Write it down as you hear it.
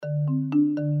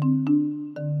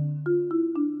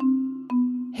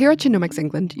Here at Genomics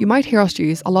England, you might hear us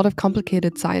use a lot of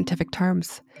complicated scientific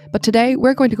terms, but today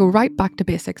we're going to go right back to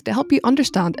basics to help you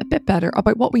understand a bit better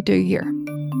about what we do here.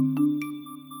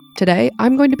 Today,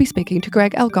 I'm going to be speaking to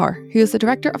Greg Elgar, who is the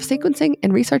Director of Sequencing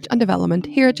in Research and Development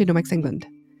here at Genomics England.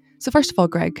 So first of all,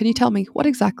 Greg, can you tell me what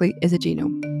exactly is a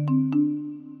genome?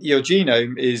 Your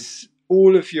genome is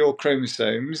all of your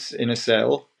chromosomes in a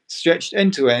cell, stretched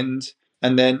end to end,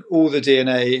 and then all the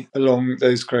DNA along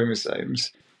those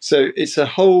chromosomes. So it's a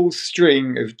whole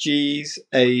string of G's,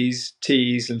 A's,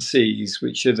 T's, and C's,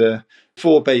 which are the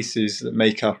four bases that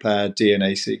make up our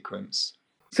DNA sequence.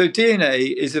 So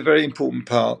DNA is a very important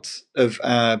part of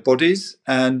our bodies,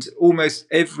 and almost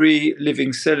every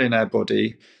living cell in our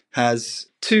body has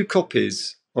two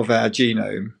copies of our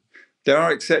genome. There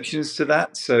are exceptions to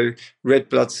that. So red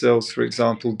blood cells, for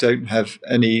example, don't have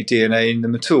any DNA in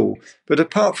them at all. But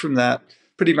apart from that,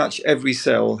 pretty much every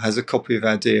cell has a copy of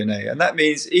our DNA. And that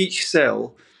means each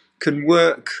cell can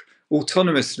work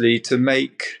autonomously to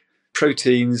make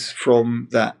proteins from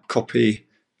that copy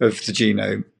of the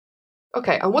genome.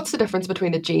 Okay, and what's the difference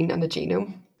between a gene and a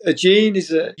genome? A gene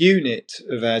is a unit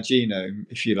of our genome,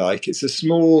 if you like. It's a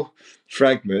small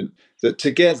fragment that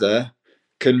together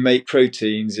can make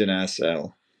proteins in our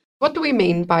cell. What do we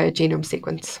mean by a genome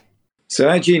sequence? So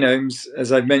our genomes,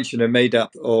 as I've mentioned, are made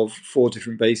up of four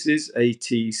different bases, A,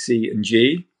 T, C, and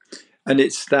G. And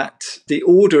it's that the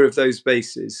order of those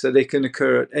bases, so they can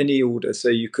occur at any order. So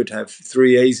you could have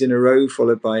three A's in a row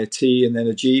followed by a T and then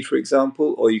a G, for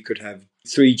example, or you could have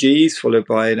three G's followed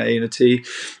by an A and a T.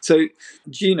 So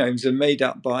genomes are made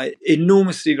up by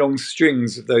enormously long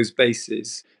strings of those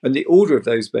bases. And the order of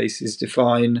those bases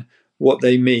define what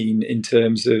they mean in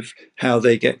terms of how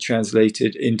they get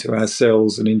translated into our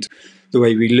cells and into the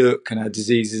way we look and our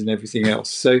diseases and everything else.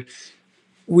 So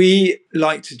we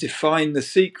like to define the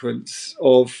sequence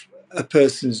of a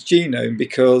person's genome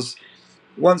because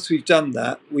once we've done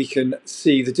that, we can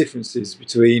see the differences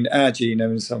between our genome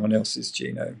and someone else's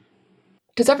genome.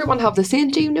 Does everyone have the same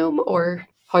genome, or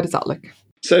how does that look?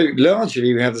 So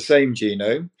largely we have the same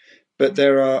genome, but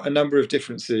there are a number of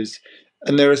differences.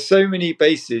 And there are so many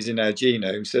bases in our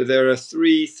genome. So there are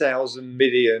 3,000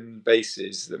 million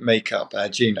bases that make up our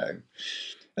genome.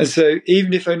 And so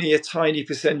even if only a tiny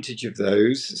percentage of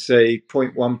those, say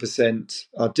 0.1%,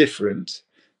 are different,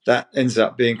 that ends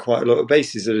up being quite a lot of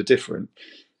bases that are different.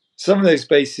 Some of those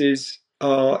bases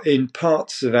are in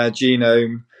parts of our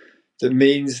genome that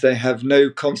means they have no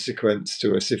consequence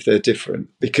to us if they're different,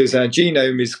 because our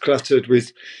genome is cluttered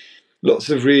with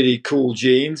lots of really cool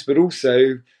genes, but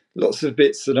also lots of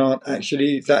bits that aren't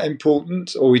actually that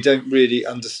important, or we don't really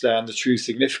understand the true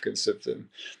significance of them.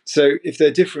 So if they're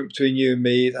different between you and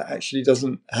me, that actually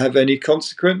doesn't have any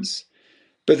consequence.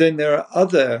 But then there are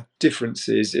other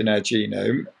differences in our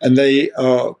genome, and they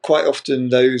are quite often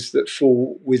those that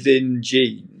fall within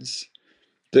genes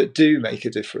that do make a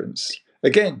difference.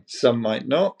 Again, some might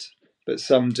not, but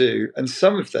some do. And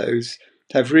some of those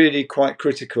have really quite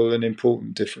critical and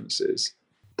important differences.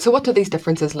 So what do these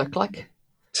differences look like?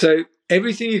 So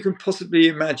everything you can possibly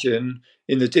imagine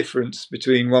in the difference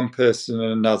between one person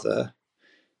and another,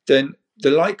 then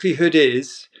the likelihood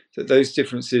is that those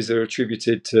differences are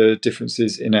attributed to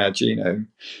differences in our genome.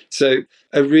 So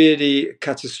a really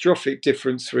catastrophic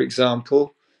difference, for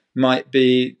example, might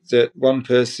be that one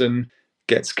person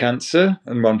gets cancer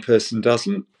and one person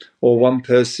doesn't, or one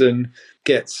person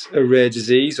gets a rare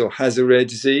disease or has a rare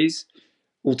disease.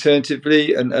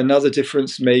 Alternatively, another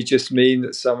difference may just mean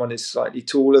that someone is slightly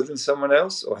taller than someone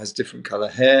else, or has different colour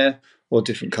hair, or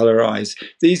different colour eyes.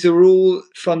 These are all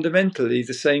fundamentally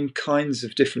the same kinds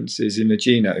of differences in the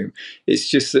genome. It's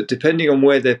just that depending on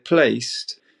where they're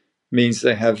placed means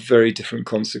they have very different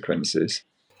consequences.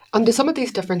 And do some of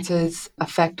these differences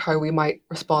affect how we might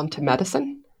respond to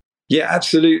medicine? Yeah,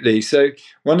 absolutely. So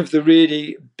one of the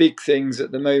really big things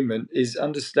at the moment is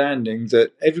understanding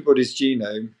that everybody's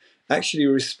genome actually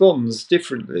responds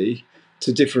differently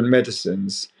to different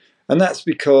medicines. And that's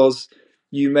because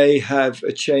you may have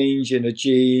a change in a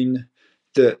gene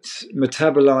that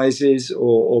metabolizes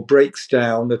or breaks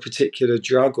down a particular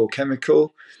drug or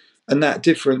chemical. And that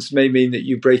difference may mean that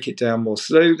you break it down more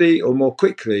slowly or more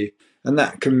quickly. And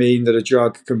that can mean that a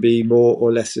drug can be more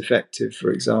or less effective,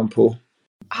 for example.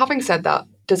 Having said that,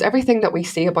 does everything that we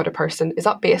see about a person, is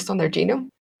that based on their genome?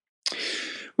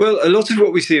 Well, a lot of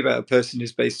what we see about a person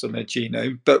is based on their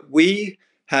genome, but we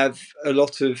have a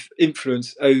lot of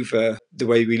influence over the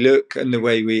way we look and the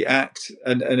way we act.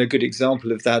 And a good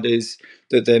example of that is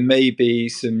that there may be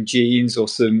some genes or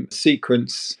some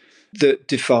sequence that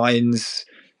defines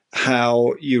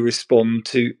how you respond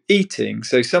to eating.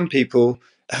 So some people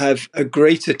have a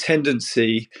greater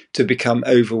tendency to become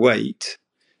overweight,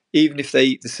 even if they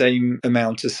eat the same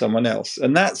amount as someone else.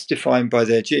 And that's defined by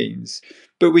their genes.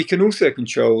 But we can also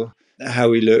control how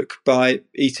we look by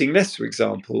eating less, for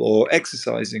example, or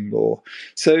exercising more.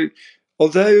 So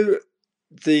although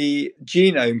the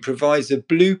genome provides a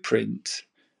blueprint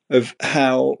of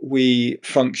how we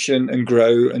function and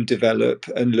grow and develop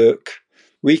and look,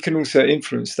 we can also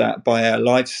influence that by our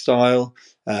lifestyle,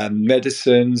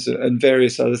 medicines, and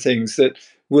various other things that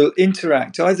will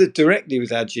interact either directly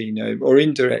with our genome or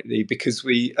indirectly because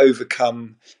we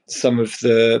overcome some of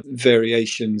the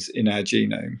variations in our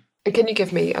genome. And can you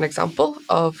give me an example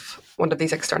of one of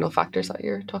these external factors that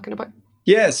you're talking about?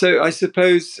 Yeah, so I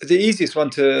suppose the easiest one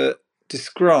to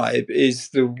describe is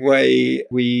the way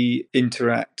we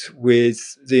interact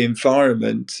with the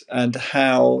environment and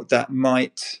how that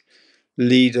might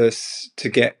lead us to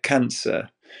get cancer.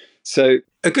 So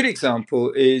a good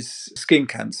example is skin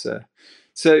cancer.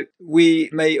 So we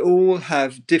may all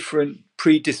have different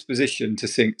predisposition to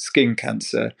skin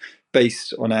cancer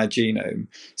based on our genome.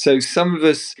 So some of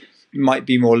us might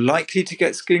be more likely to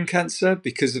get skin cancer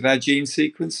because of our gene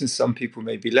sequence, and some people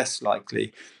may be less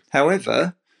likely.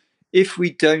 However, if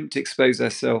we don't expose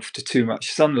ourselves to too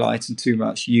much sunlight and too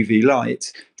much UV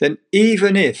light, then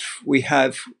even if we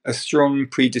have a strong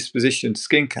predisposition to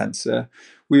skin cancer,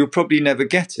 we will probably never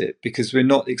get it because we're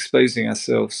not exposing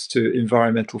ourselves to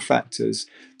environmental factors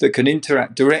that can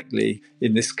interact directly,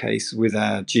 in this case, with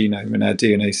our genome and our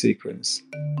DNA sequence.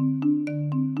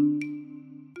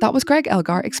 That was Greg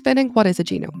Elgar explaining what is a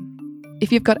genome.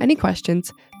 If you've got any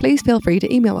questions, please feel free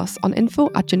to email us on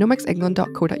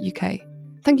info@genomicsengland.co.uk.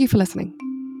 Thank you for listening.